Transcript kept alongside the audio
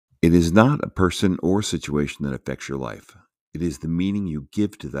It is not a person or situation that affects your life. It is the meaning you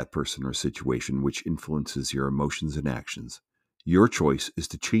give to that person or situation which influences your emotions and actions. Your choice is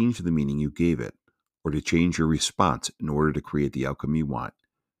to change the meaning you gave it, or to change your response in order to create the outcome you want.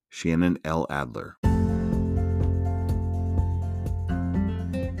 Shannon L. Adler.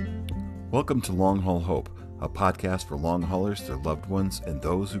 Welcome to Long Haul Hope, a podcast for long haulers, their loved ones, and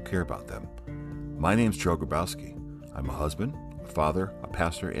those who care about them. My name's Joe Grabowski. I'm a husband, a father, a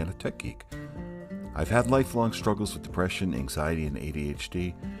pastor, and a tech geek. I've had lifelong struggles with depression, anxiety, and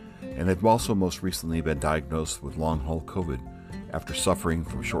ADHD, and I've also most recently been diagnosed with long-haul COVID after suffering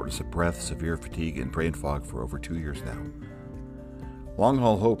from shortness of breath, severe fatigue, and brain fog for over 2 years now. Long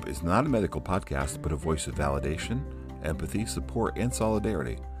Haul Hope is not a medical podcast, but a voice of validation, empathy, support, and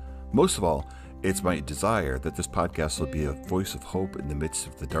solidarity. Most of all, it's my desire that this podcast will be a voice of hope in the midst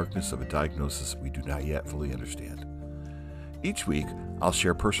of the darkness of a diagnosis we do not yet fully understand. Each week, I'll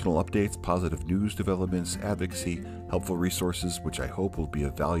share personal updates, positive news developments, advocacy, helpful resources, which I hope will be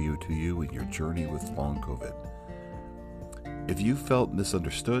of value to you in your journey with long COVID. If you felt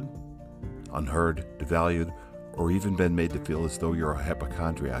misunderstood, unheard, devalued, or even been made to feel as though you're a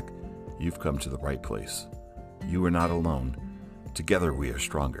hypochondriac, you've come to the right place. You are not alone. Together we are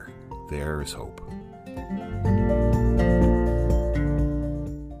stronger. There is hope.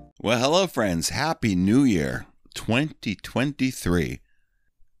 Well, hello, friends. Happy New Year. 2023.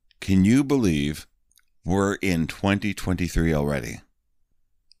 Can you believe we're in 2023 already?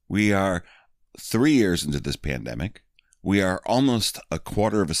 We are 3 years into this pandemic. We are almost a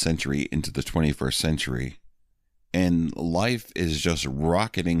quarter of a century into the 21st century, and life is just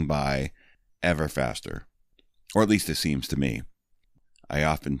rocketing by ever faster, or at least it seems to me. I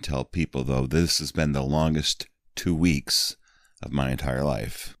often tell people, though, this has been the longest 2 weeks of my entire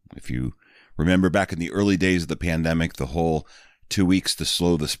life. If you remember back in the early days of the pandemic, the whole 2 weeks to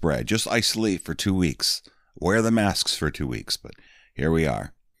slow the spread. Just isolate for 2 weeks. Wear the masks for 2 weeks. But here we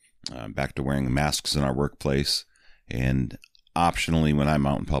are, back to wearing masks in our workplace. And optionally, when I'm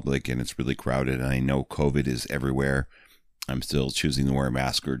out in public and it's really crowded and I know COVID is everywhere, I'm still choosing to wear a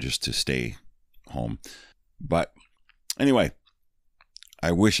mask or just to stay home. But anyway,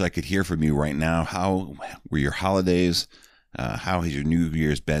 I wish I could hear from you right now. How were your holidays? How has your New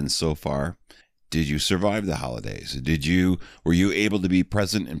Year's been so far? Did you survive the holidays? Were you able to be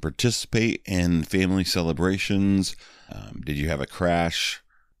present and participate in family celebrations? Did you have a crash?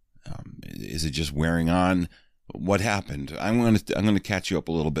 Is it just wearing on? What happened? I'm going to catch you up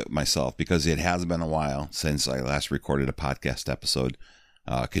a little bit myself because it has been a while since I last recorded a podcast episode,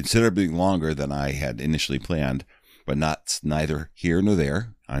 considerably longer than I had initially planned, but neither here nor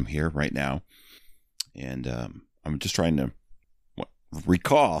there. I'm here right now, and I'm just trying to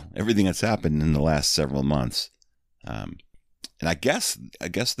recall everything that's happened in the last several months. And I guess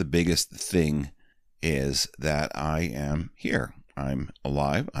the biggest thing is that I am here. I'm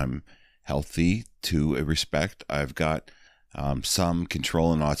alive. I'm healthy to a respect. I've got some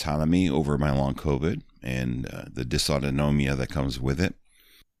control and autonomy over my long COVID and the dysautonomia that comes with it.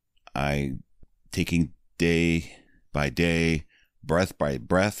 I'm taking day by day, breath by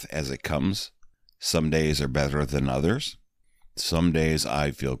breath as it comes. Some days are better than others. Some days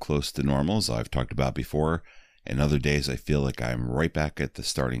I feel close to normal, as I've talked about before, and other days I feel like I'm right back at the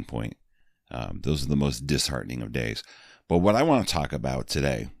starting point. Those are the most disheartening of days. But what I want to talk about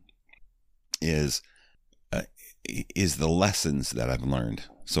today is the lessons that I've learned.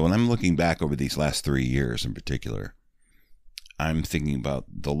 So when I'm looking back over these last 3 years in particular, I'm thinking about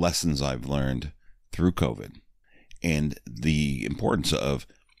the lessons I've learned through COVID and the importance of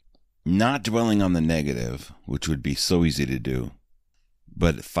not dwelling on the negative, which would be so easy to do,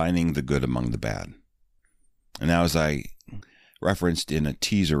 but finding the good among the bad. And now, as I referenced in a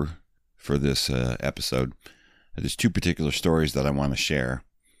teaser for this episode, there's 2 particular stories that I want to share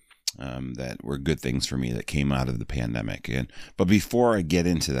that were good things for me that came out of the pandemic. But before I get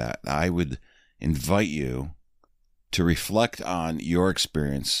into that, I would invite you to reflect on your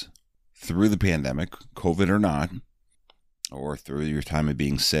experience through the pandemic, COVID or not, or through your time of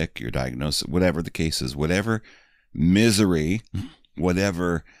being sick, your diagnosis, whatever the case is, whatever misery,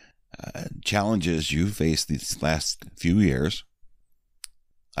 whatever challenges you faced these last few years,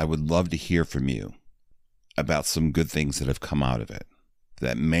 I would love to hear from you about some good things that have come out of it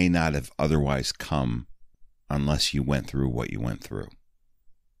that may not have otherwise come unless you went through what you went through.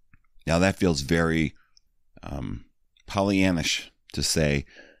 Now that feels very Pollyannish to say,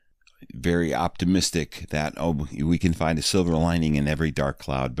 very optimistic that, we can find a silver lining in every dark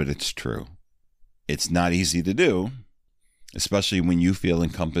cloud, but it's true. It's not easy to do, especially when you feel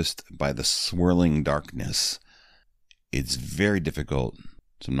encompassed by the swirling darkness. It's very difficult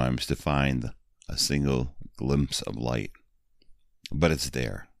sometimes to find a single glimpse of light. But it's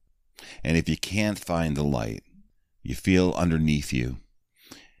there. And if you can't find the light, you feel underneath you,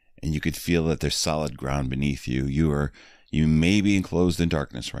 and you could feel that there's solid ground beneath you. You may be enclosed in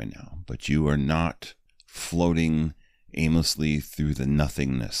darkness right now, but you are not floating aimlessly through the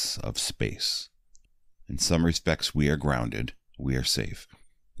nothingness of space. In some respects, we are grounded. We are safe.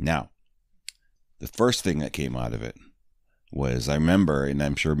 Now, the first thing that came out of it was, I remember, and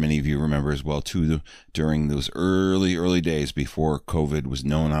I'm sure many of you remember as well too, during those early days before COVID was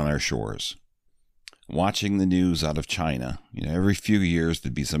known on our shores, watching the news out of China. Every few years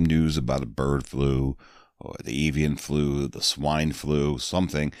there'd be some news about a bird flu, or the avian flu, the swine flu,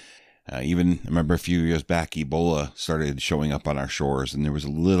 something. Even, I remember a few years back, Ebola started showing up on our shores, and there was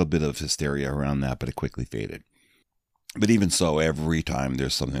a little bit of hysteria around that, but it quickly faded. But even so, every time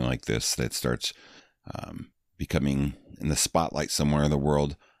there's something like this that starts becoming in the spotlight somewhere in the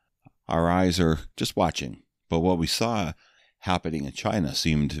world, our eyes are just watching. But what we saw happening in China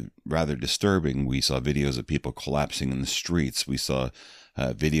seemed rather disturbing. We saw videos of people collapsing in the streets. We saw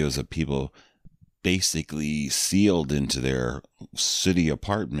videos of people basically sealed into their city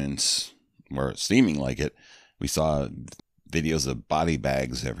apartments, or seeming like it. We saw videos of body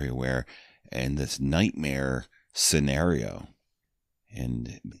bags everywhere and this nightmare scenario.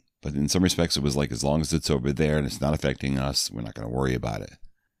 But in some respects, it was like, as long as it's over there and it's not affecting us, we're not going to worry about it.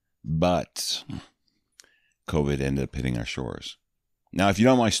 But COVID ended up hitting our shores. Now, if you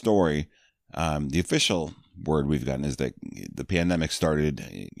know my story, the official word we've gotten is that the pandemic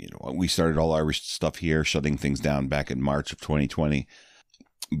started, we started all our stuff here, shutting things down back in March of 2020.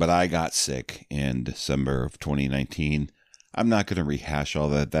 But I got sick in December of 2019. I'm not going to rehash all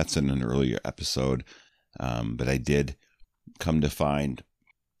that. That's in an earlier episode. But I did come to find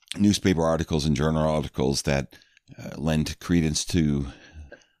newspaper articles and journal articles that lend credence to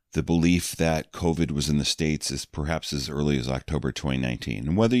the belief that COVID was in the States as perhaps as early as October 2019.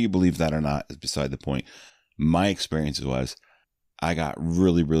 And whether you believe that or not is beside the point. My experience was I got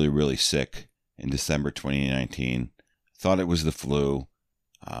really, really, really sick in December 2019. Thought it was the flu,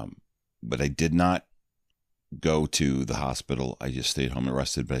 but I did not go to the hospital. I just stayed home and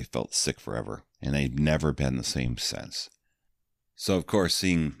rested, but I felt sick forever. And I've never been the same since. So, of course,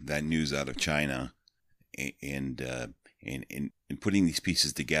 seeing that news out of China and putting these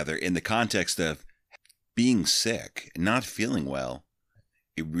pieces together in the context of being sick and not feeling well,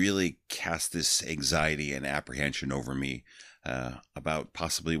 it really cast this anxiety and apprehension over me about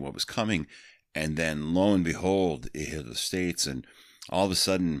possibly what was coming. And then, lo and behold, it hit the States, and all of a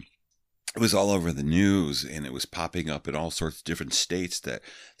sudden, it was all over the news, and it was popping up in all sorts of different states that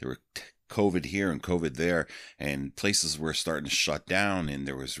there were COVID here and COVID there, and places were starting to shut down, and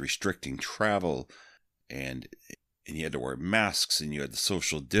there was restricting travel, and you had to wear masks, and you had the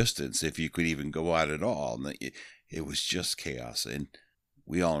social distance if you could even go out at all. And it was just chaos, and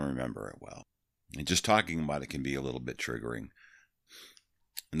we all remember it well. And just talking about it can be a little bit triggering.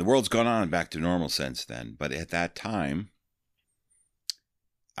 And the world's gone on back to normal since then, but at that time,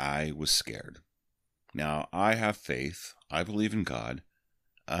 I was scared. Now, I have faith. I believe in God.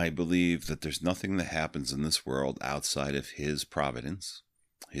 I believe that there's nothing that happens in this world outside of His providence,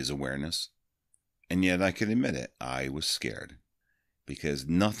 His awareness. And yet I can admit it, I was scared, because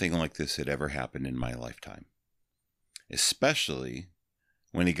nothing like this had ever happened in my lifetime. Especially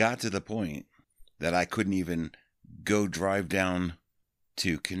when it got to the point that I couldn't even go drive down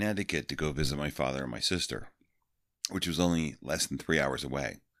to Connecticut to go visit my father and my sister, which was only less than 3 hours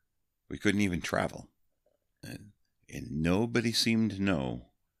away. We couldn't even travel. And nobody seemed to know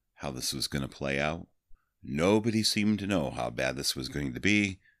how this was going to play out. Nobody seemed to know how bad this was going to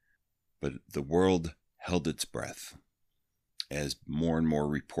be. But the world held its breath as more and more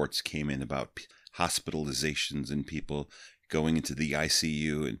reports came in about hospitalizations and people going into the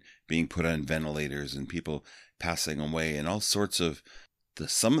ICU and being put on ventilators and people passing away, and all sorts of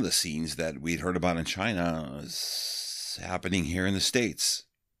some of the scenes that we'd heard about in China was happening here in the States.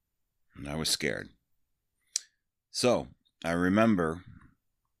 And I was scared. So I remember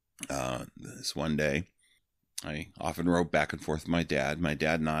this one day, I often wrote back and forth with my dad. My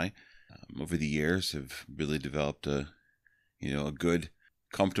dad and I, over the years, have really developed a good,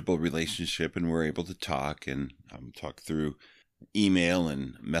 comfortable relationship, and we're able to talk and talk through email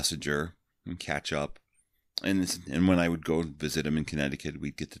and messenger and catch up. And when I would go visit him in Connecticut,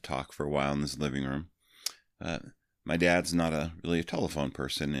 we'd get to talk for a while in his living room. My dad's not really a telephone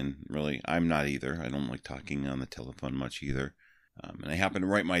person, and really I'm not either. I don't like talking on the telephone much either. And I happened to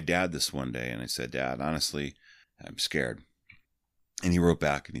write my dad this one day, and I said, "Dad, honestly, I'm scared." And he wrote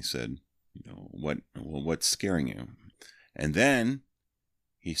back and he said, "What's scaring you?" And then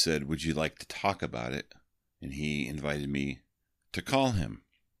he said, "Would you like to talk about it?" And he invited me to call him,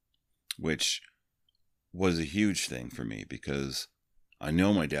 which was a huge thing for me because I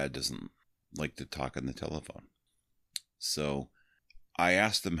know my dad doesn't like to talk on the telephone. So I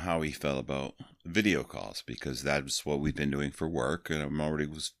asked him how he felt about video calls because that's what we've been doing for work, and I'm already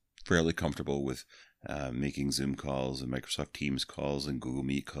was fairly comfortable with making Zoom calls and Microsoft Teams calls and Google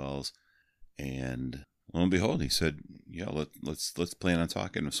Meet calls. And lo and behold, he said, "Yeah, let's plan on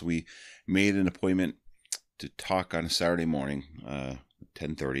talking." So we made an appointment to talk on a Saturday morning,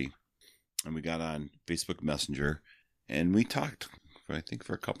 10:30, and we got on Facebook Messenger, and we talked, I think,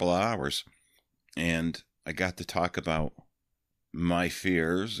 for a couple of hours. And I got to talk about my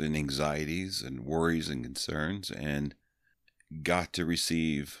fears and anxieties and worries and concerns, and got to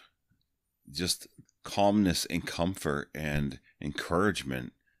receive just calmness and comfort and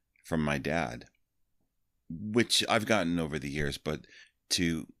encouragement from my dad, which I've gotten over the years, but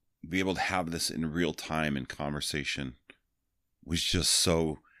to be able to have this in real time in conversation was just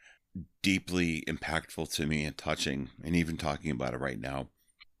so deeply impactful to me and touching. And even talking about it right now,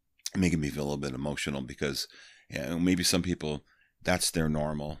 making me feel a little bit emotional because maybe some people, that's their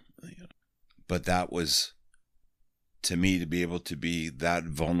normal. But that was, to me, to be able to be that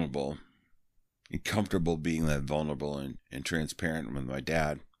vulnerable and comfortable being that vulnerable and transparent with my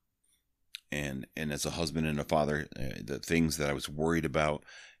dad. And as a husband and a father, the things that I was worried about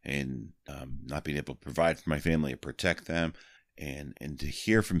and not being able to provide for my family and protect them, and to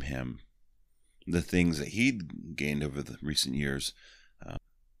hear from him the things that he'd gained over the recent years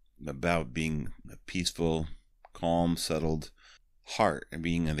about being a peaceful, calm, settled heart and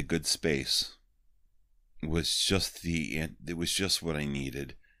being in a good space was just what I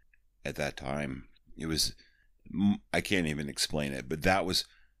needed at that time. I can't even explain it, but that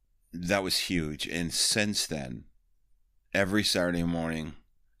was huge. And since then, every Saturday morning,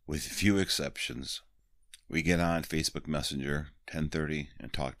 with few exceptions, we get on Facebook Messenger 10:30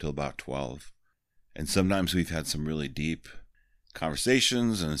 and talk till about 12. And sometimes we've had some really deep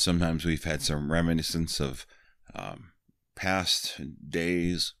conversations, and sometimes we've had some reminiscence of past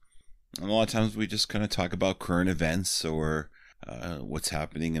days. And a lot of times we just kind of talk about current events or what's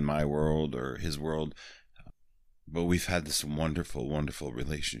happening in my world or his world. But we've had this wonderful, wonderful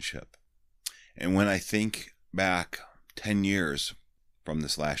relationship. And when I think back 10 years from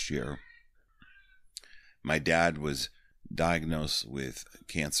this last year, my dad was diagnosed with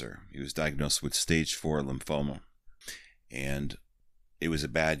cancer. He was diagnosed with stage 4 lymphoma. And it was a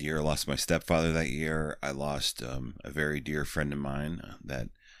bad year. I lost my stepfather that year. I lost a very dear friend of mine that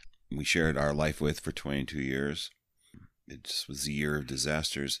we shared our life with for 22 years. It just was a year of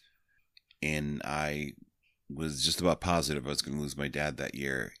disasters. And I was just about positive I was going to lose my dad that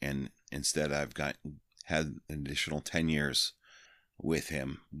year. And instead, I've had an additional 10 years with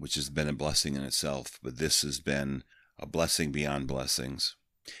him, which has been a blessing in itself. But this has been a blessing beyond blessings.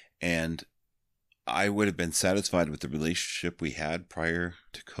 And I would have been satisfied with the relationship we had prior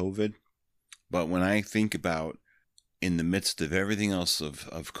to COVID. But when I think about in the midst of everything else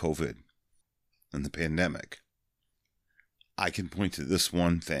of COVID and the pandemic, I can point to this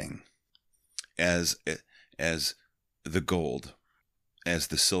one thing as the gold, as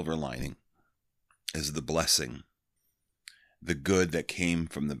the silver lining, as the blessing, the good that came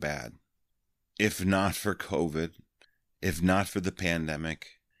from the bad. If not for COVID, if not for the pandemic,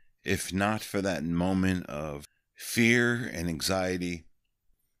 if not for that moment of fear and anxiety,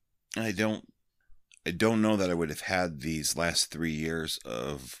 I don't know that I would have had these last 3 years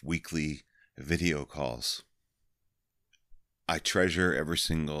of weekly video calls. I treasure every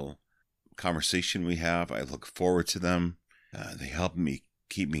single conversation we have. I look forward to them. They help me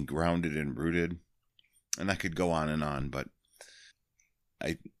keep me grounded and rooted. And I could go on, but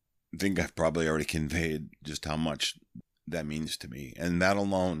I think I've probably already conveyed just how much that means to me. And that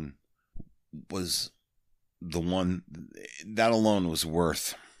alone was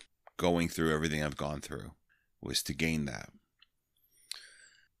worth going through everything I've gone through, was to gain that.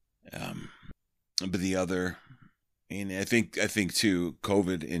 But the other, and I think too,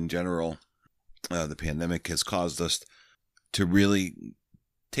 COVID in general, the pandemic has caused us to really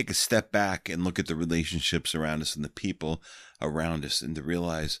take a step back and look at the relationships around us and the people around us, and to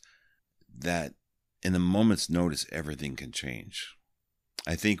realize that in a moment's notice, everything can change.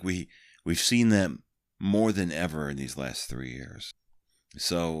 I think we've seen that more than ever in these last 3 years.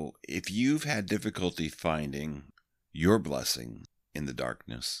 So if you've had difficulty finding your blessing in the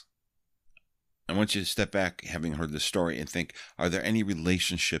darkness, I want you to step back, having heard this story, and think, are there any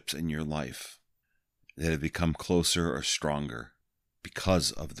relationships in your life that have become closer or stronger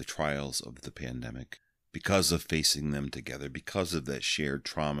because of the trials of the pandemic? because of facing them together, because of that shared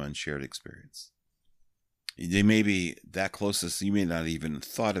trauma and shared experience. They may be that closest, you may not even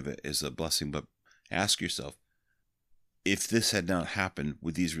thought of it as a blessing, but ask yourself, if this had not happened,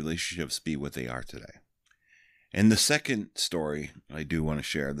 would these relationships be what they are today? And the second story I do want to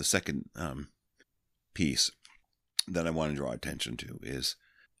share, the second piece that I want to draw attention to is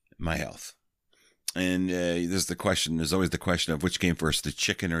my health. And there's always the question of which came first, the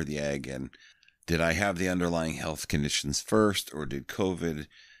chicken or the egg. And did I have the underlying health conditions first, or did COVID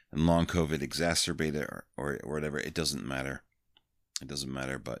and long COVID exacerbate it, or whatever? It doesn't matter. It doesn't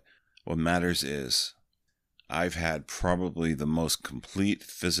matter. But what matters is I've had probably the most complete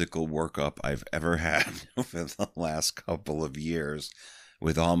physical workup I've ever had over the last couple of years,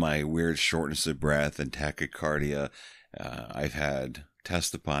 with all my weird shortness of breath and tachycardia. I've had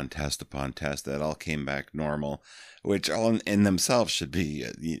test upon test upon test that all came back normal, which all in themselves should be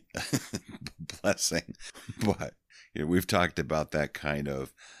a blessing. But we've talked about that kind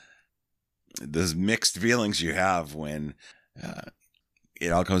of those mixed feelings you have when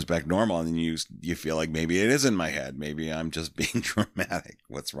it all comes back normal, and then you feel like maybe it is in my head. Maybe I'm just being dramatic.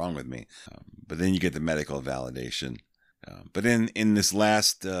 What's wrong with me? But then you get the medical validation. But in this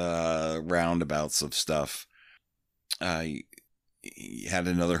last roundabouts of stuff, I had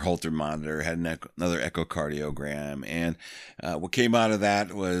another Holter monitor, had another echocardiogram, and what came out of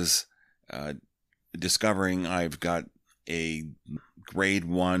that was discovering I've got a grade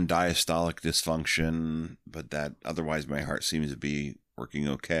 1 diastolic dysfunction, but that otherwise my heart seems to be working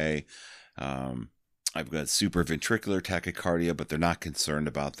okay. I've got supraventricular tachycardia, but they're not concerned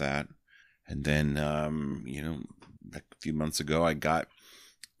about that. And then, a few months ago, I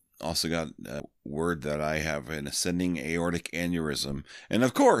also got word that I have an ascending aortic aneurysm. And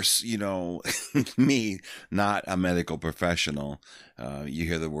of course, me, not a medical professional, you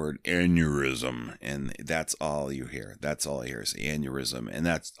hear the word aneurysm, and that's all you hear. That's all I hear is aneurysm. And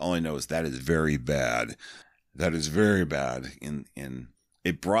that's all I know is that is very bad. That is very bad. In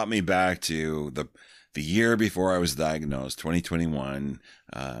it brought me back to the year before I was diagnosed, 2021,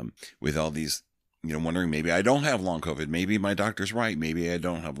 with all these, wondering maybe I don't have long COVID. Maybe my doctor's right. Maybe I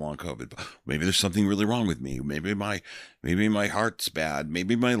don't have long COVID. But maybe there's something really wrong with me. Maybe my heart's bad.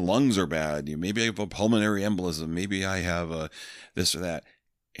 Maybe my lungs are bad. Maybe I have a pulmonary embolism. Maybe I have this or that.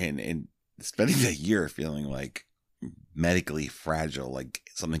 And spending that year feeling like medically fragile, like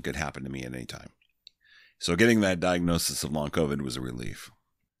something could happen to me at any time. So getting that diagnosis of long COVID was a relief.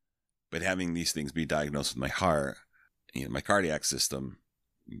 But having these things be diagnosed with my heart, my cardiac system,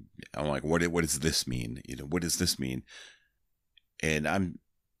 I'm like, what does this mean? What does this mean? And I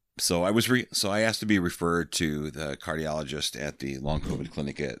asked to be referred to the cardiologist at the long COVID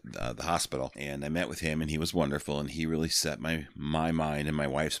clinic at the hospital. And I met with him, and he was wonderful. And he really set my mind and my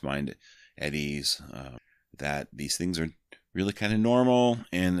wife's mind at ease, that these things are really kind of normal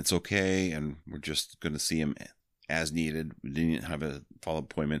and it's okay. And we're just going to see him as needed. We didn't have a follow-up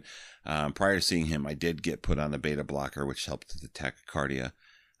appointment. Prior to seeing him, I did get put on a beta blocker, which helped with the tachycardia,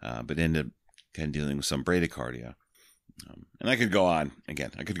 but ended up kind of dealing with some bradycardia. And I could go on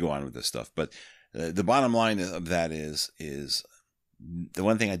with this stuff, but the bottom line of that is the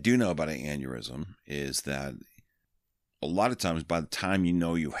one thing I do know about an aneurysm is that a lot of times by the time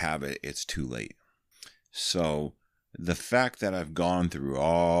you have it, it's too late. So the fact that I've gone through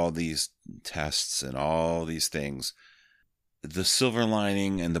all these tests and all these things, the silver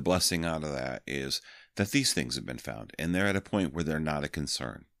lining and the blessing out of that is that these things have been found, and they're at a point where they're not a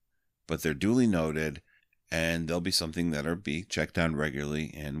concern, but they're duly noted, and there'll be something that'll be checked on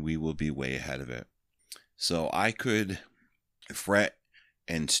regularly, and we will be way ahead of it. So I could fret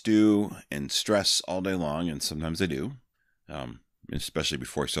and stew and stress all day long, and sometimes I do, especially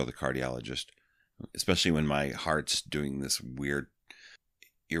before I saw the cardiologist. Especially when my heart's doing this weird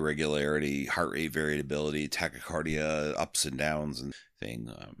irregularity, heart rate variability, tachycardia, ups and downs and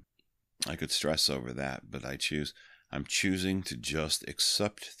thing. I could stress over that, but I'm choosing to just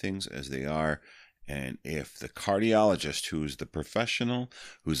accept things as they are. And if the cardiologist, who's the professional,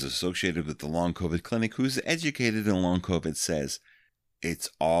 who's associated with the long COVID clinic, who's educated in long COVID, says it's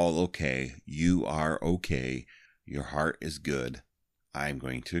all okay, you are okay, your heart is good, I'm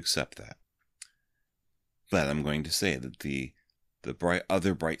going to accept that. But I'm going to say that the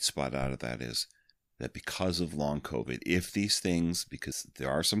other bright spot out of that is that because of long COVID, if these things, because there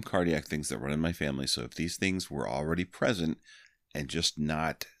are some cardiac things that run in my family, so if these things were already present and just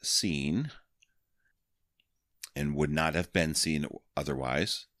not seen and would not have been seen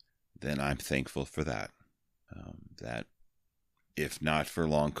otherwise, then I'm thankful for that. That if not for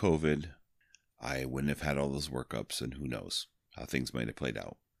long COVID, I wouldn't have had all those workups, and who knows how things might have played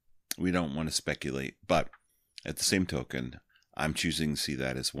out. We don't want to speculate, but at the same token, I'm choosing to see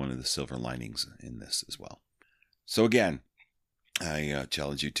that as one of the silver linings in this as well. So again, I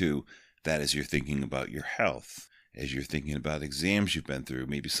challenge you to that as you're thinking about your health, as you're thinking about exams you've been through,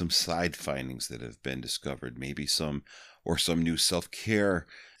 maybe some side findings that have been discovered, maybe some new self-care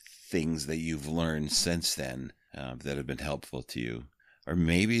things that you've learned since then that have been helpful to you. Or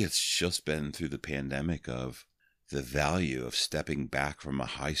maybe it's just been through the pandemic of the value of stepping back from a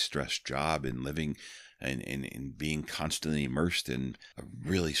high-stress job and living and being constantly immersed in a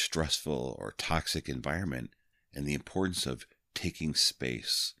really stressful or toxic environment, and the importance of taking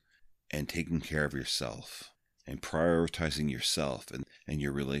space and taking care of yourself and prioritizing yourself and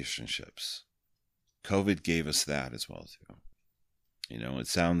your relationships. COVID gave us that as well, too. It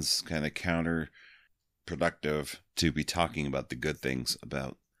sounds kind of counterproductive to be talking about the good things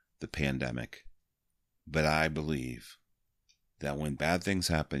about the pandemic. But I believe that when bad things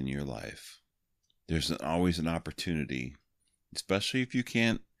happen in your life, there's always an opportunity, especially if you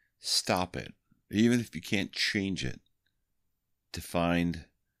can't stop it, even if you can't change it, to find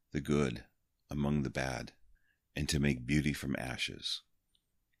the good among the bad and to make beauty from ashes.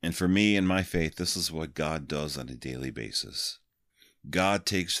 And for me and my faith, this is what God does on a daily basis. God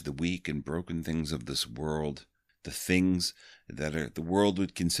takes the weak and broken things of this world, the things that the world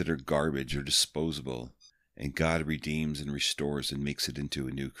would consider garbage or disposable, and God redeems and restores and makes it into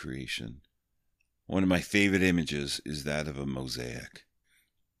a new creation. One of my favorite images is that of a mosaic.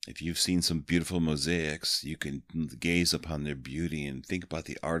 If you've seen some beautiful mosaics, you can gaze upon their beauty and think about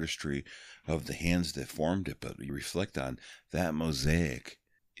the artistry of the hands that formed it, but you reflect on that mosaic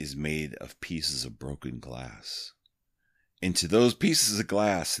is made of pieces of broken glass. And to those pieces of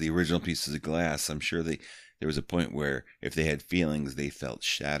glass, the original pieces of glass, I'm sure there was a point where if they had feelings, they felt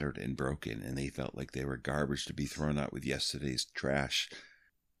shattered and broken, and they felt like they were garbage to be thrown out with yesterday's trash.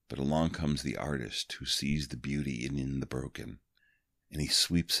 But along comes the artist who sees the beauty in the broken, and he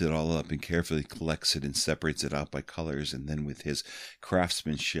sweeps it all up and carefully collects it and separates it out by colors, and then with his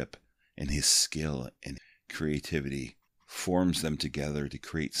craftsmanship and his skill and creativity, forms them together to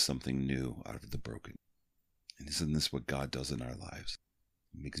create something new out of the broken. And isn't this what God does in our lives?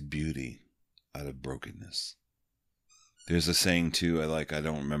 He makes beauty out of brokenness. There's a saying too I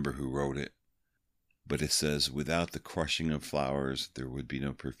don't remember who wrote it, but it says, without the crushing of flowers, there would be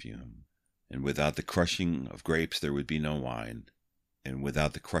no perfume. And without the crushing of grapes, there would be no wine. And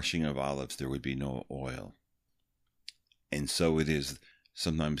without the crushing of olives, there would be no oil. And so it is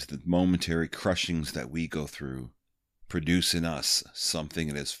sometimes the momentary crushings that we go through produce in us something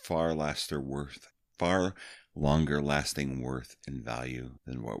that is far longer lasting worth and value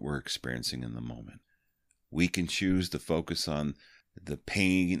than what we're experiencing in the moment. We can choose to focus on the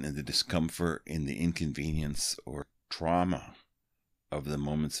pain and the discomfort and the inconvenience or trauma of the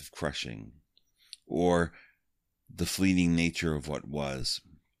moments of crushing, or the fleeting nature of what was,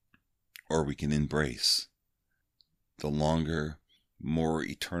 or we can embrace the longer, more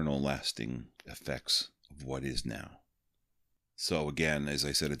eternal lasting effects of what is now. So again, as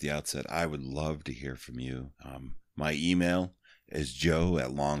I said at the outset, I would love to hear from you. My email is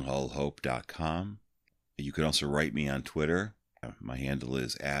joe@longhaulhope.com. You can also write me on Twitter. My handle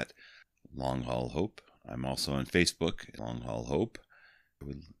is @longhaulhope. I'm also on Facebook, Long Haul Hope. I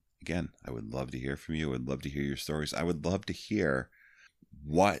would love to hear from you. I would love to hear your stories. I would love to hear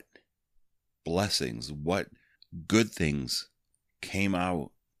what blessings, what good things came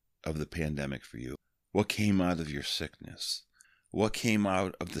out of the pandemic for you. What came out of your sickness? What came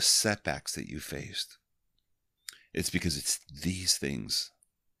out of the setbacks that you faced? It's because it's these things,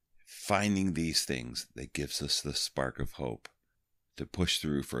 finding these things, that gives us the spark of hope to push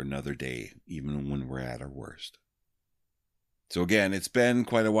through for another day, even when we're at our worst. So again, it's been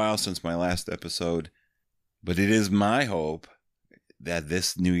quite a while since my last episode, but it is my hope that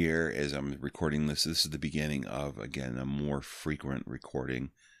this new year, as I'm recording this is the beginning of, again, a more frequent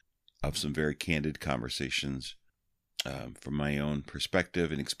recording of some very candid conversations from my own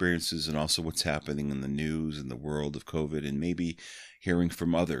perspective and experiences, and also what's happening in the news and the world of COVID, and maybe hearing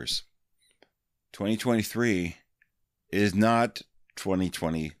from others. 2023 is not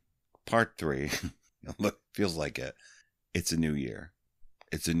 2020 part 3. Look, feels like it. It's a new year.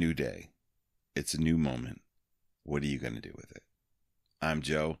 It's a new day. It's a new moment. What are you going to do with it? I'm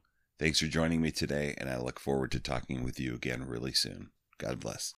Joe. Thanks for joining me today, and I look forward to talking with you again really soon. God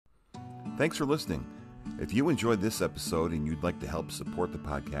bless. Thanks for listening. If you enjoyed this episode and you'd like to help support the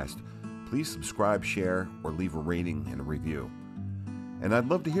podcast, please subscribe, share, or leave a rating and a review. And I'd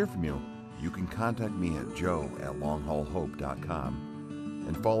love to hear from you. You can contact me at joe@longhaulhope.com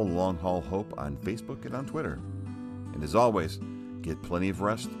and follow Long Haul Hope on Facebook and on Twitter. And as always, get plenty of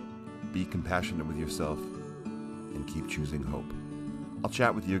rest, be compassionate with yourself, and keep choosing hope. I'll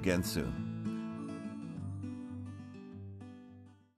chat with you again soon.